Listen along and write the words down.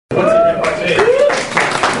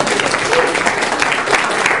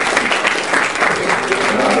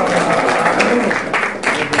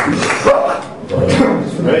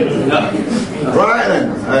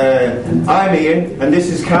And this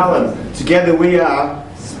is Calum. Together we are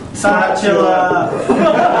Spatula.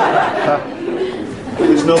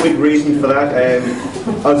 There's no big reason for that. I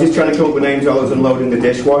was just trying to come up with names while I was unloading the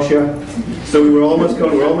dishwasher. So we were almost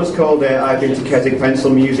called I've been to Keswick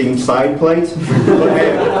Pencil Museum Side Plate, but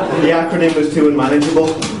the acronym was too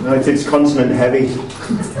unmanageable. It's consonant heavy.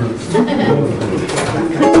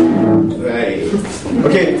 Right.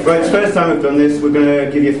 Okay, right, it's the first time we've done this. We're going to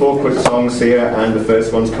give you 4 quick songs here, and the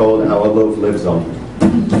first one's called Our Love Lives On.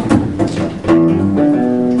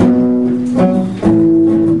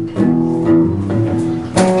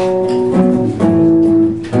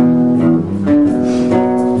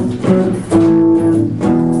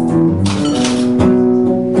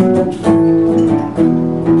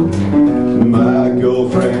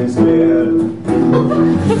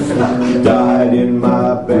 Died in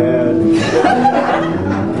my bed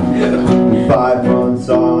 5 months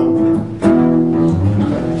on,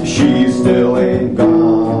 she still ain't gone.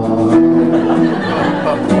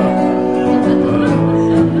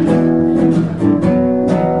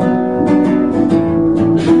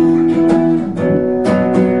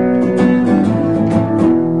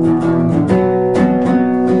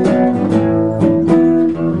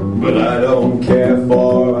 But I don't care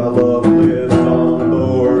for our love lives on,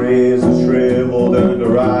 though her ears are shriveled and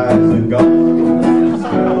her eyes are gone.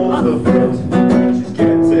 Smells the fruit, she's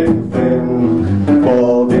getting thin,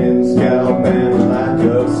 balding scalp and lack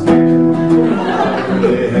of skin.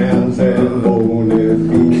 Ugly hands and bony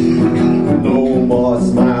feet, no more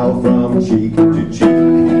smile from cheek to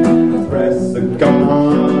cheek. Breasts are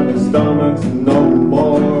gone, her stomach's no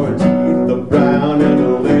more, her teeth are brown and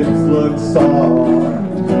her lips look soft.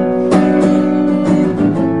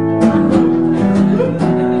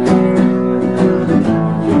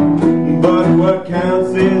 What counts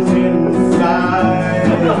is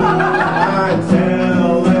inside. I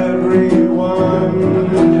tell everyone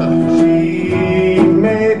she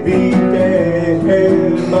may be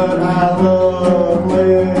dead, but our love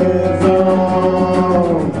lives on.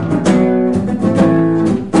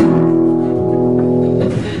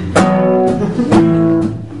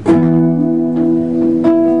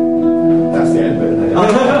 That's the end of it.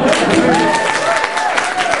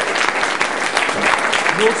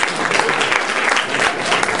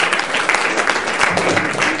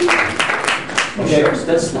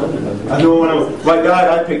 I know when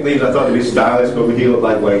I picked these, I thought they'd be stylish, but we do look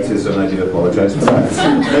like waiters, and I do apologise for that.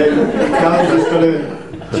 Calum's just going to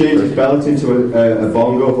change his belt into a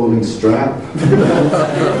bongo holding strap.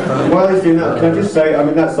 While he's doing that, can I just say, I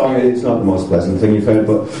mean, that song, it's not the most pleasant thing you've heard,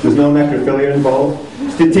 but there's no necrophilia involved.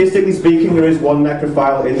 Statistically speaking, there is one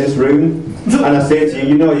necrophile in this room, and I say to you,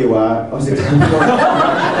 you know you are.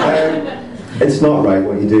 It's not right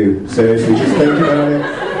what you do. Seriously, just think about it.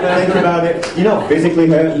 Think about it. You're not physically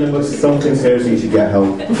hurting them, but something seriously, you should get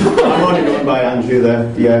help. I'm only going by Andrew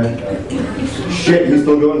there. Yeah. Shit, you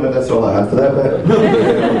still going there? That's all I had for that bit.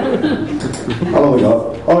 How long we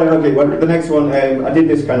got? Oh, okay. Well, the next one, I did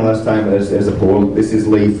this kind of last time as a poem. This is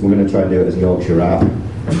Leaf. We're going to try and do it as Yorkshire rap.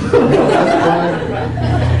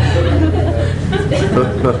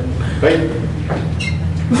 Right?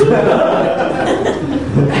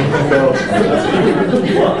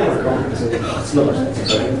 It's not.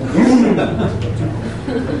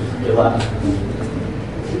 You laugh.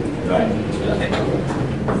 Right.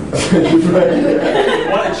 You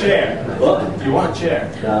want a chair? What? You want a chair?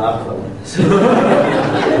 Nah, I've got one.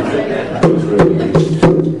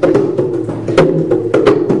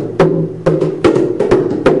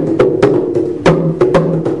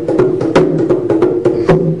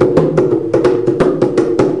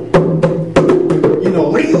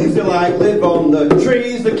 Live on the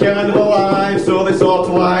trees, they're kind of alive, so they sort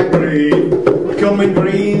of like green. Come in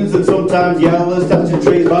greens and sometimes yellows, touching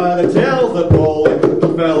trees by the tails that pull it. The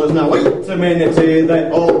fellas, now wait a minute here, they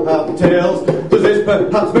all have tails. Does this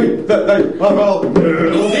perhaps mean that they are all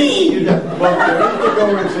girls? Well, there is the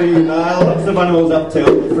going senile, lots of animals have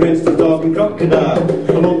tails. For instance, dog and crocodile,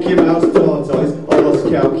 a monkey, mouse, tortoise, a lost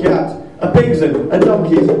cow, cat, a pigs and a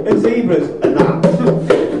donkeys and zebras and that.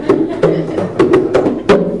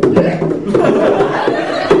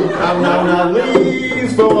 Now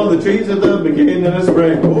leaves fall on the trees at the beginning of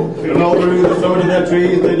spring. And all through the summer to their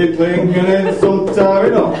trees they do cling, and then sometime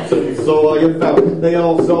in autumn, so all you found, they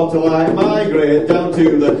all sort of like migrate down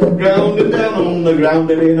to the ground, and down on the ground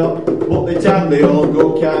they may not, but they tan, they all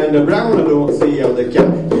go kind of brown. I don't see how they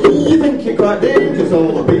can. You think you're quite dangerous,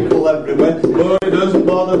 all the people everywhere, but it doesn't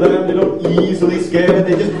bother them, they don't easily scare,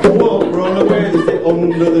 they just won't run away, they stay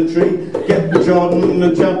under the tree, get trodden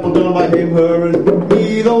and trampled on by him, her and me.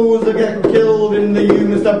 Those that get killed in the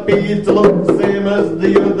human stampede to look the same as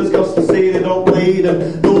the others, cause to see they don't bleed. feed,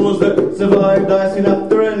 and those that survive die soon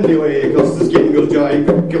after anyway, cause the skin goes dry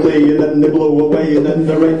quickly, and then they blow away, and then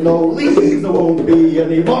there ain't no leaves, there won't be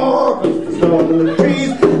any more, cause there's none on the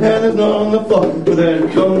trees, and there's none on the floor. But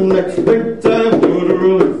then come next big time for the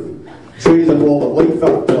relief. Trees are full of leaf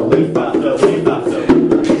after leaf after leaf after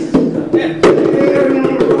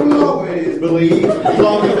always believe, as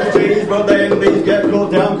long as the trees, but then these get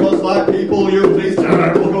cut down, cause like people usually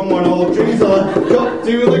start to come when all trees are cut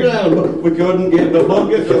to the ground. But we couldn't give the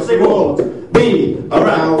bugger cause they won't be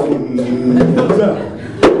around.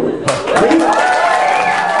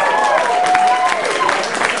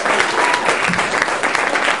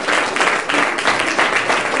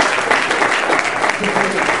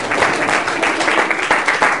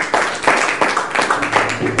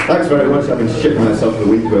 Thanks very much. I've been shitting myself for a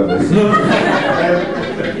week about this.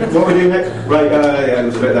 What we do next? Right, yeah, it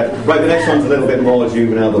was a bit there. Right, the next one's a little bit more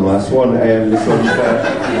juvenile than the last one. This one's.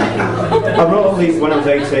 I wrote all these when I was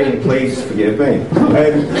 18. Please forgive me.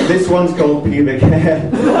 This one's called pubic hair.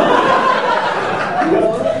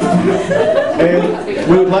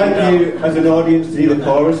 We would like you, as an audience, to do the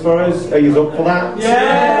chorus for us. Are you up for that?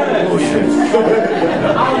 Yeah! Oh,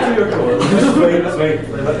 yeah. I'll do your chorus. Sweet.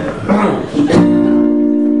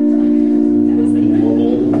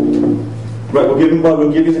 Right, we'll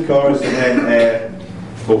give you the chorus, and then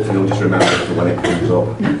hopefully you'll just remember it for when it comes up.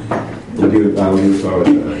 We'll do the chorus.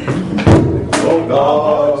 Oh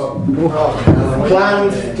God!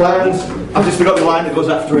 Plans. I've just forgot the line that goes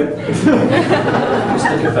after it. I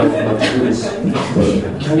think I fell from my shoes.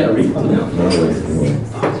 Can I get a refund now?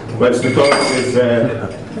 Right, so the chorus is.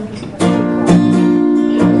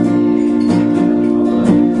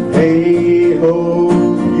 Hey ho,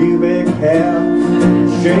 pubic hair,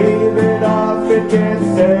 shave it off, it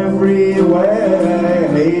gets everywhere.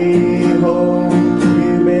 Hey ho,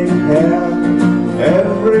 pubic hair,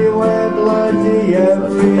 everywhere, bloody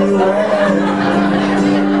everywhere.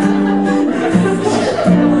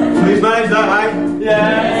 These minds that high?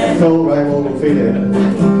 Yeah! So, right, we'll feed it.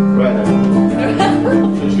 Right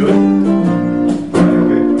then. Just do it. Right,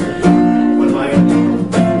 okay. One line.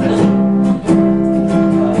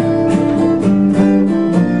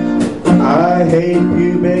 I hate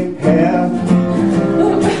pubic hair.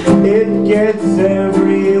 It gets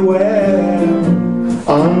everywhere.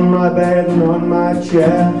 On my bed and on my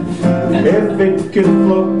chair. If it could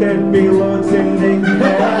float, there'd be loads in the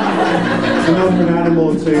air. Enough an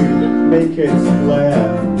animal to make it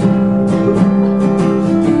flare.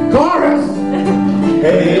 Chorus!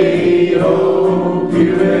 Hey ho,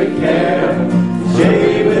 pubic hair,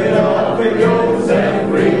 shave it off, it goes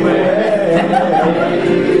everywhere.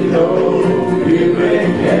 Hey ho, pubic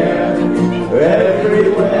hair,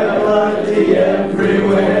 everywhere, bloody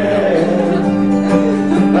everywhere.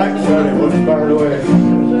 Thanks very much, by the way.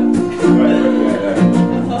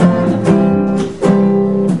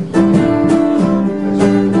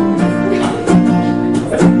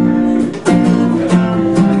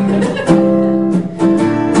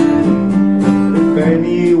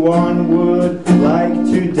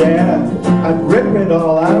 I'd rip it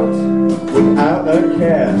all out without a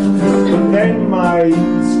care. But then my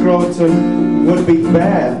scrotum would be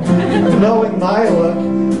bare. Knowing my luck,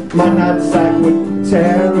 my knapsack would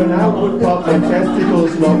tear, and out would pop my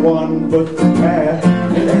testicles, not one but a pair.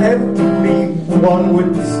 And everyone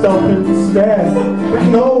would stop and stare, but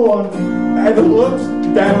no one ever looked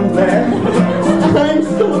down there. I'm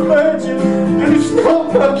still a virgin, and it's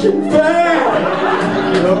not fucking fair.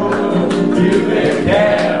 You know, pubic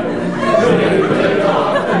hair. Shave it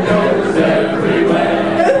off, it goes everywhere.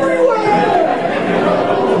 Everywhere!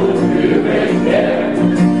 Oh, pubic hair.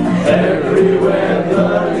 Everywhere,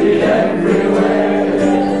 bloody everywhere.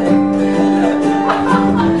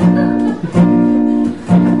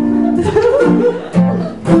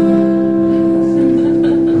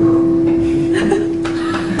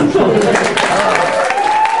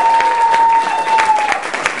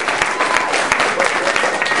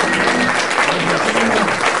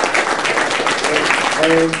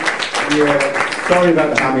 Sorry about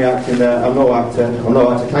the hammy acting there. I'm no actor.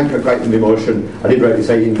 Can't get great in emotion. I did write this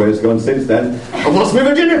 18 years ago, and since then, I've lost my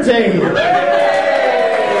virginity! Oh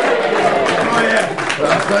yeah!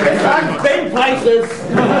 I've been places!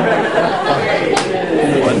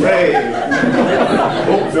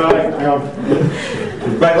 Oops, right, hang on.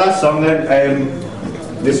 Right, last song then.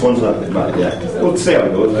 This one's not bad yet. We'll see how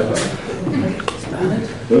it goes.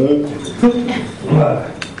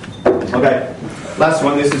 Okay, last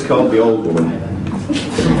one. This is called The Old Woman.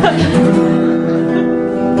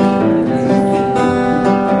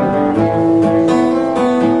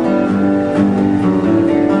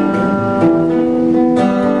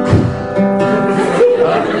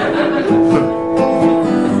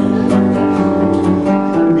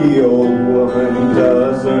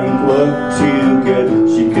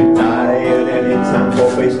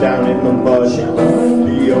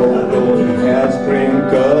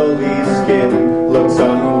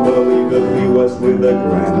 with a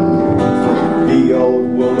grin. The old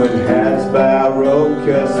woman has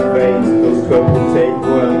barocus veins, those couldn't take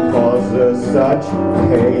one cause her such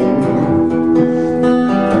pain.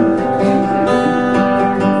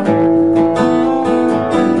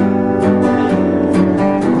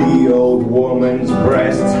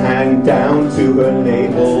 Breasts hang down to her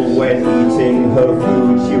navel. When eating her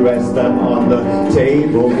food she rests them on the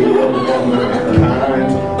table. The old woman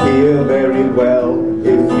can't hear very well. If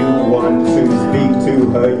you want to speak to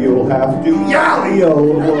her you'll have to yell. The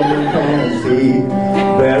old woman can't see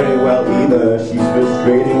very well either. She's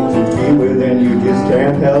frustrating to be with and you just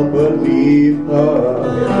can't help but leave her.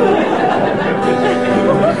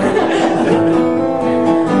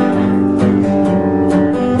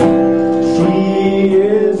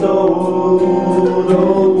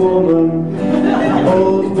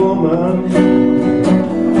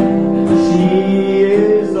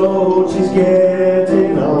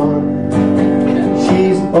 Getting on,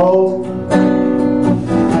 she's old.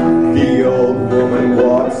 The old woman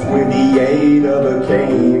walks with the aid of a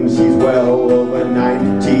cane. She's well over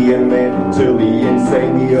 90 and mentally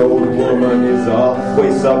insane. The old woman is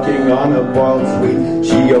always sucking on a boiled sweet.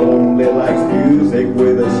 She only likes music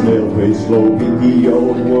with a snail-paced slow beat. The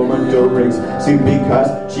old woman drinks soup because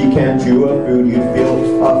she can't chew her food. You'd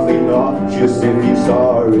feel awfully nauseous if you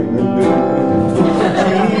saw her in the mood.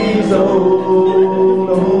 She's old,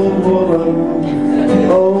 old woman,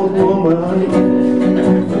 old woman.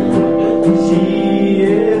 She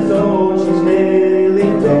is old, she's nearly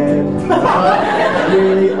dead. Not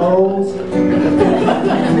really old,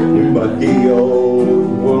 but the old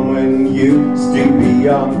woman used to be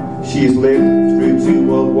young. She's lived through 2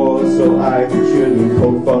 world wars, so I shouldn't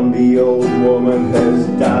poke fun. The old woman has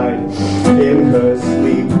died in her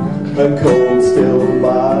sleep. A cold, still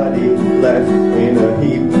body left in a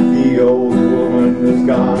heap. The old woman has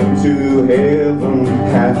gone to heaven,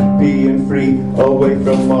 happy and free, away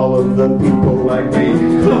from all of the people like me.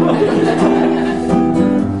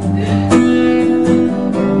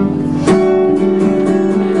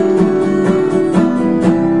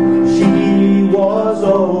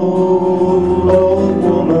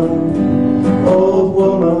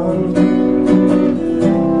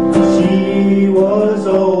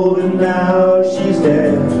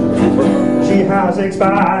 Has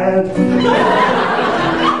expired.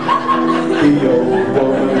 The old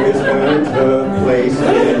woman has earned her place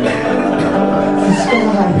in the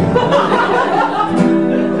sky.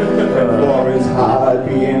 For it's hard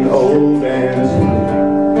being old and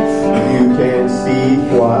you can't see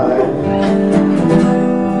why.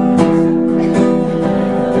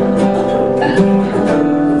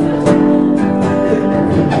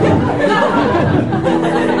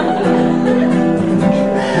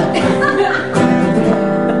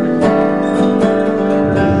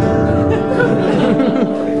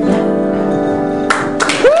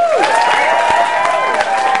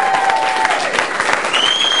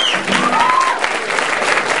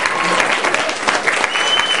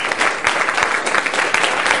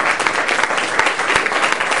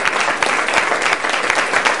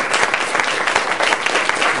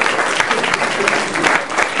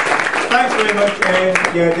 Thanks very much.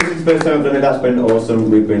 Yeah, this is the first time I've done it. That's been awesome.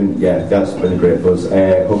 That's been a great buzz.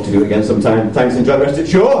 Hope to do it again sometime. Thanks, enjoy the rest of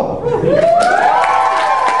the show.